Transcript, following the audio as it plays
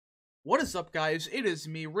What is up, guys? It is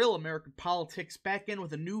me, Real American Politics, back in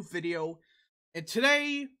with a new video. And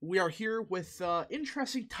today, we are here with an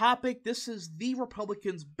interesting topic. This is the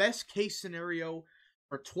Republicans' best case scenario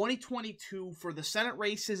for 2022 for the Senate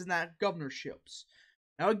races and that governorships.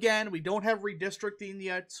 Now again, we don't have redistricting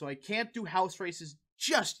yet, so I can't do House races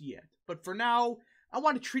just yet. But for now, I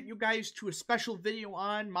want to treat you guys to a special video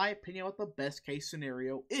on my opinion what the best case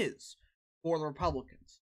scenario is for the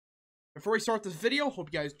Republicans. Before we start this video, hope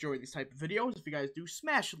you guys enjoy these type of videos. If you guys do,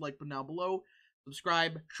 smash the like button down below,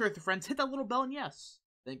 subscribe, share with your friends, hit that little bell, and yes,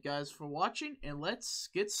 thank you guys for watching, and let's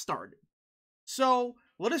get started. So,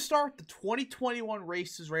 let us start the 2021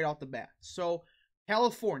 races right off the bat. So,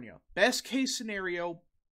 California, best case scenario,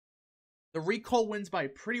 the recall wins by a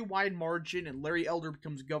pretty wide margin, and Larry Elder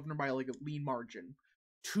becomes governor by like a lean margin.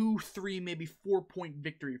 2, 3, maybe 4-point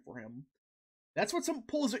victory for him. That's what some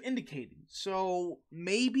polls are indicating. So,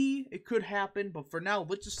 maybe it could happen, but for now,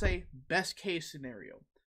 let's just say best case scenario.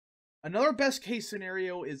 Another best case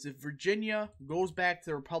scenario is if Virginia goes back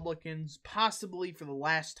to the Republicans, possibly for the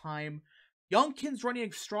last time. Youngkin's running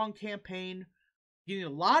a strong campaign, getting a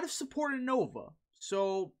lot of support in Nova.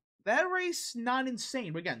 So, that race, not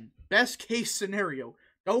insane. But again, best case scenario.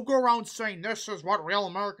 Don't go around saying, this is what real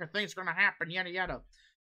America thinks is going to happen, yada yada.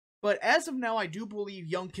 But as of now, I do believe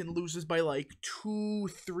Youngkin loses by like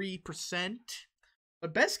 2-3%.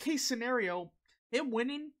 But best case scenario, him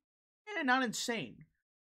winning, not insane.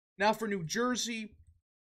 Now for New Jersey,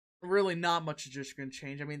 really not much is just going to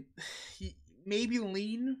change. I mean, he maybe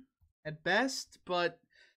lean at best, but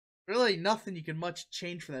really nothing you can much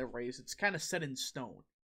change for that race. It's kind of set in stone.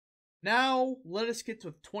 Now, let us get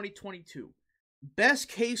to 2022. Best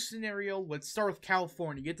case scenario, let's start with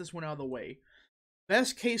California. Get this one out of the way.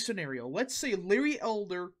 Best case scenario, let's say Larry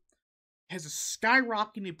Elder has a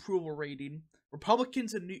skyrocketing approval rating,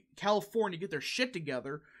 Republicans in California get their shit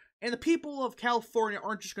together, and the people of California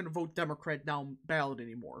aren't just going to vote Democrat down ballot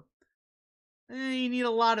anymore. You need a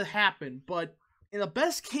lot to happen, but in the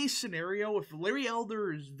best case scenario, if Larry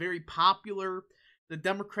Elder is very popular, the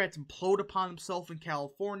Democrats implode upon himself in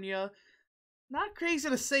California, not crazy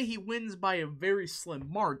to say he wins by a very slim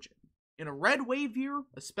margin. In a red wave year,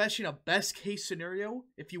 especially in a best case scenario,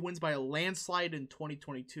 if he wins by a landslide in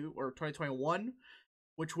 2022 or 2021,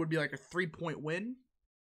 which would be like a 3-point win,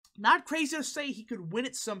 not crazy to say he could win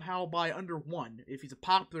it somehow by under 1. If he's a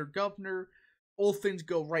popular governor, all things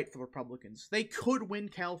go right for the Republicans. They could win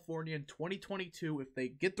California in 2022 if they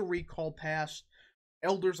get the recall passed,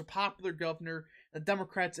 Elder's a popular governor, and the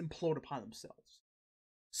Democrats implode upon themselves.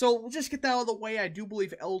 So, we'll just get that out of the way. I do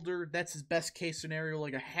believe Elder, that's his best case scenario,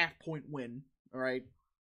 like a half-point win. Alright?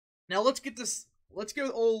 Now, let's get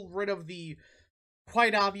all rid of the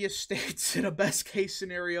quite obvious states in a best case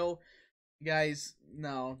scenario. Guys,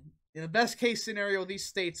 no. In the best case scenario, these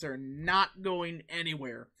states are not going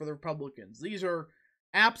anywhere for the Republicans. These are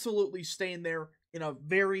absolutely staying there in a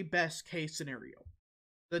very best case scenario.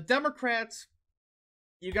 The Democrats,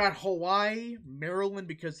 you got Hawaii, Maryland,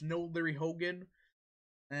 because no Larry Hogan,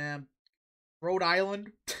 Rhode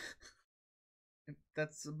Island.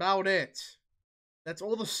 That's about it. That's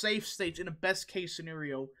all the safe states in a best case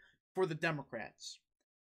scenario for the Democrats.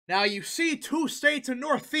 Now you see 2 states in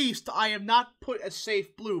Northeast I have not put as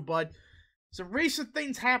safe blue, but some recent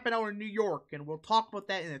things happened out in New York, and we'll talk about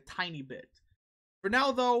that in a tiny bit. For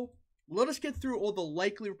now though, let us get through all the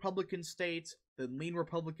likely Republican states, the lean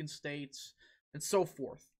Republican states, and so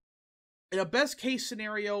forth. In a best case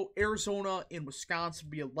scenario, Arizona and Wisconsin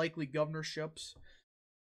would be a likely governorships.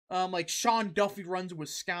 Like Sean Duffy runs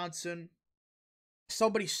Wisconsin.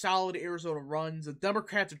 Somebody solid Arizona runs. The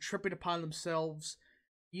Democrats are tripping upon themselves.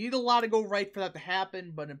 You need a lot to go right for that to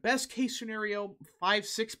happen, but in a best case scenario,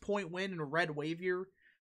 5-6-point win in a red wave year.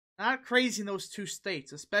 Not crazy in those 2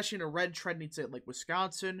 states, especially in a red trending state like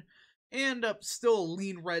Wisconsin, and still a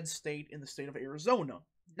lean red state in the state of Arizona.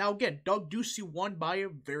 Now again, Doug Ducey won by a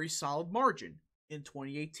very solid margin in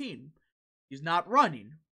 2018. He's not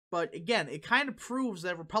running, but again, it kind of proves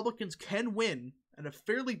that Republicans can win at a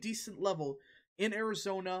fairly decent level in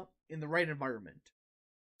Arizona in the right environment.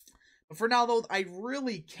 But for now though, I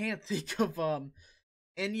really can't think of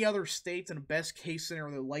any other states in a best case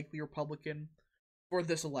scenario that are likely Republican for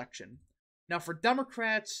this election. Now for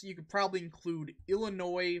Democrats, you could probably include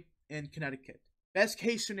Illinois and Connecticut. Best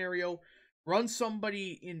case scenario, run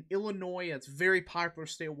somebody in Illinois that's very popular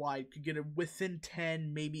statewide, could get it within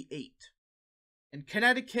 10, maybe 8. In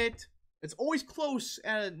Connecticut, it's always close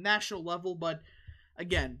at a national level, but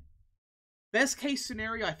again, best case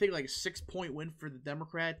scenario, I think like a 6-point win for the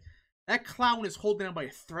Democrat. That clown is holding on by a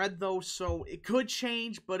thread though, so it could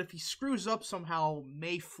change, but if he screws up somehow,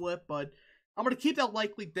 may flip, but I'm going to keep that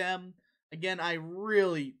likely Dem. Again, I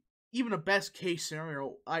really, even a best case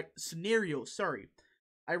scenario, I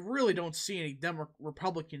really don't see any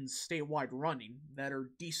Republicans statewide running that are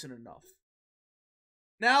decent enough.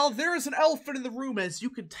 Now, there is an elephant in the room, as you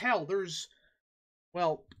can tell. There's,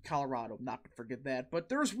 well, Colorado, not to forget that, but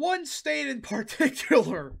there's one state in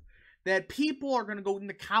particular that people are going to go in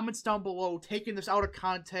the comments down below, taking this out of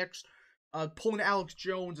context, pulling Alex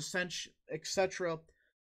Jones, etc.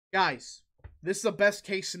 Guys, this is a best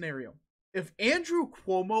case scenario. If Andrew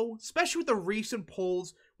Cuomo, especially with the recent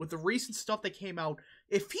polls, with the recent stuff that came out,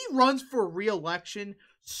 if he runs for re-election,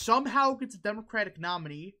 somehow gets a Democratic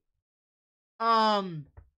nominee, how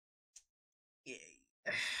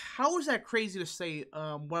is that crazy to say, what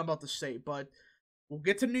I'm about to say, but we'll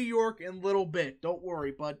get to New York in a little bit, don't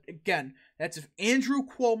worry, but again, that's if Andrew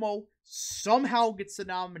Cuomo somehow gets the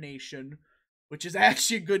nomination, which is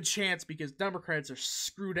actually a good chance because Democrats are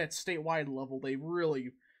screwed at statewide level. They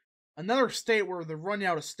really, another state where they're running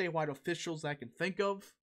out of statewide officials that I can think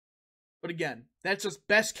of. But again, that's just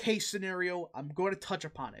best case scenario. I'm going to touch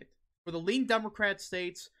upon it. For the lean Democrat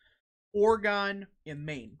states, Oregon and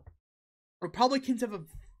Maine. Republicans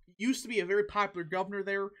used to be a very popular governor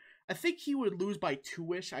there. I think he would lose by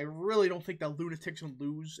 2-ish. I really don't think that lunatics would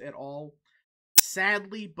lose at all.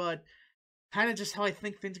 Sadly, but kind of just how I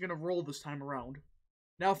think things are going to roll this time around.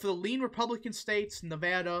 Now, for the lean Republican states,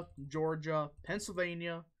 Nevada, Georgia,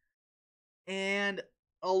 Pennsylvania, and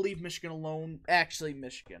I'll leave Michigan alone. Actually,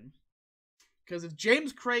 Michigan. Because if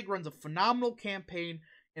James Craig runs a phenomenal campaign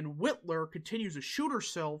and Whitler continues to shoot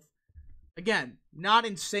herself, again, not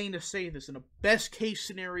insane to say this, in a best case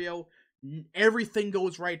scenario, everything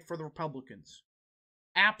goes right for the Republicans.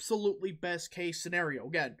 Absolutely best case scenario.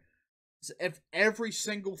 Again, if every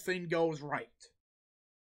single thing goes right.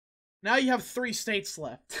 Now you have 3 states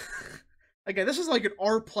left. Again, this is like an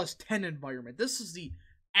R+10 environment. This is the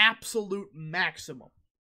absolute maximum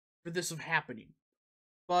for this of happening.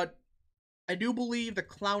 But I do believe the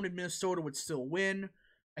clown in Minnesota would still win.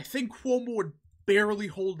 I think Cuomo would barely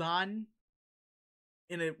hold on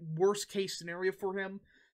in a worst case scenario for him.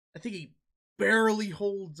 I think he barely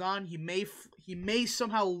holds on. He may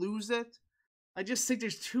somehow lose it. I just think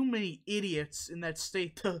there's too many idiots in that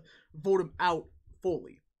state to vote him out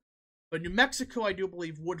fully. But New Mexico, I do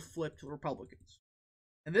believe, would flip to the Republicans.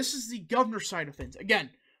 And this is the governor side of things. Again,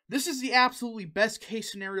 this is the absolutely best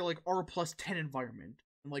case scenario, like R+10 environment.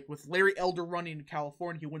 And like with Larry Elder running in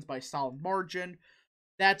California, he wins by a solid margin.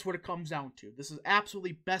 That's what it comes down to. This is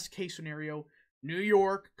absolutely best case scenario. New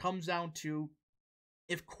York comes down to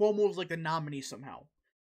if Cuomo is like the nominee somehow.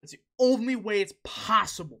 That's the only way it's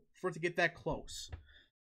possible for it to get that close.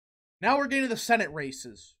 Now we're getting to the Senate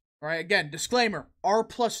races. All right, again, disclaimer,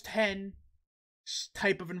 R+10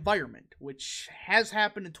 type of environment, which has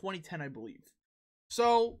happened in 2010, I believe.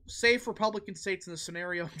 So, safe Republican states in this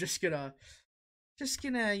scenario, I'm just gonna,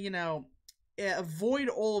 you know, avoid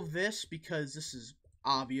all of this because this is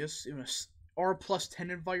obvious in a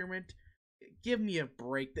R+10 environment. Give me a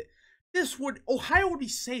break. Ohio would be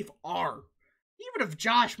safe R. Even if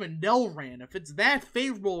Josh Mandel ran, if it's that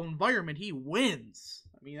favorable environment, he wins.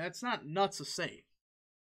 I mean, that's not nuts to say.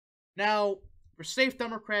 Now, for safe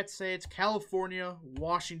Democrat states, California,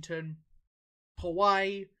 Washington,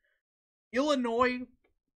 Hawaii, Illinois,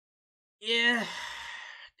 yeah,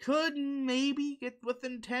 could maybe get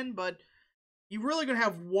within 10, but you're really going to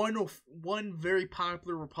have one very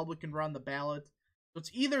popular Republican run the ballot. So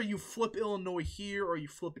it's either you flip Illinois here or you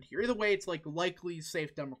flip it here. Either way, it's like likely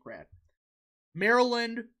safe Democrat.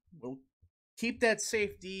 Maryland will keep that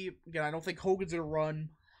safety. Again, I don't think Hogan's going to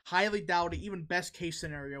run. Highly doubt it. Even best case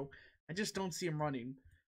scenario, I just don't see him running.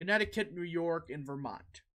 Connecticut, New York, and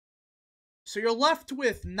Vermont. So you're left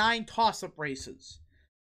with 9 toss-up races.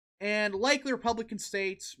 And likely Republican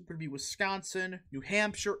states would be Wisconsin, New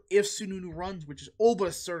Hampshire, if Sununu runs, which is all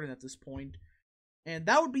but certain at this point. And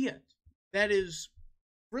that would be it. That is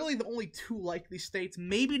really the only 2 likely states.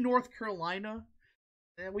 Maybe North Carolina.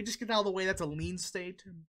 And we just get out of the way, that's a lean state.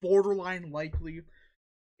 Borderline likely.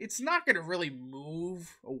 It's not going to really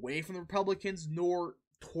move away from the Republicans, nor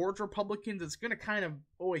towards Republicans. It's going to kind of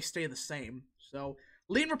always stay the same. So,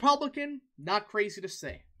 lean Republican, not crazy to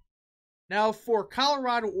say. Now, for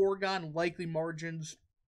Colorado, Oregon, likely margins,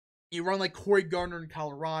 you run like Cory Gardner in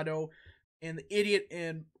Colorado, and the idiot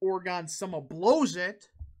in Oregon somehow blows it,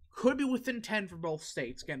 could be within 10 for both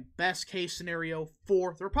states. Again, best case scenario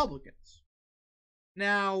for the Republicans.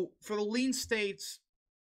 Now, for the lean states,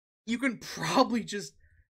 you can probably just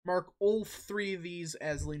mark all 3 of these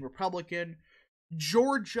as lean Republican.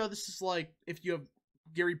 Georgia, this is like if you have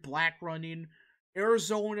Gary Black running.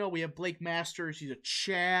 Arizona, we have Blake Masters. He's a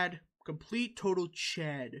Chad. complete total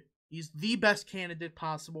Chad. He's the best candidate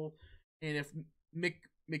possible, and if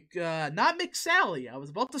not Mick Sally, I was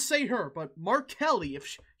about to say her, but Mark Kelly,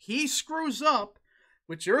 if he screws up,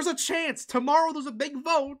 which there's a chance tomorrow there's a big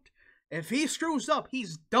vote, if he screws up,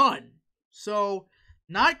 he's done. So,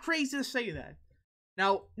 not crazy to say that.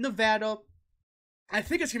 Now, Nevada, I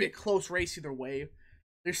think it's going to be a close race either way.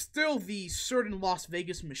 There's still the certain Las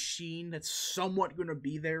Vegas machine that's somewhat going to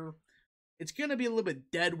be there. It's going to be a little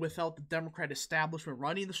bit dead without the Democrat establishment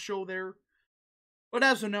running the show there. But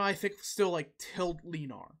as of now, I think still like tilt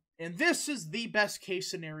Lenar. And this is the best case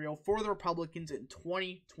scenario for the Republicans in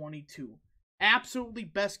 2022. Absolutely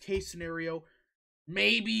best case scenario.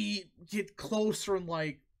 Maybe get closer in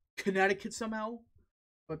like Connecticut somehow.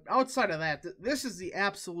 But outside of that, this is the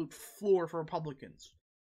absolute floor for Republicans.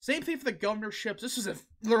 Same thing for the governorships. This is if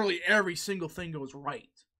literally every single thing goes right.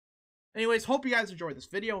 Anyways, hope you guys enjoyed this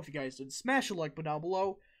video. If you guys did, smash a like button down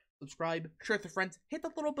below. Subscribe, share with your friends, hit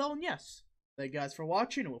that little bell, and yes. Thank you guys for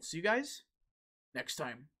watching, and we'll see you guys next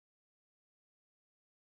time.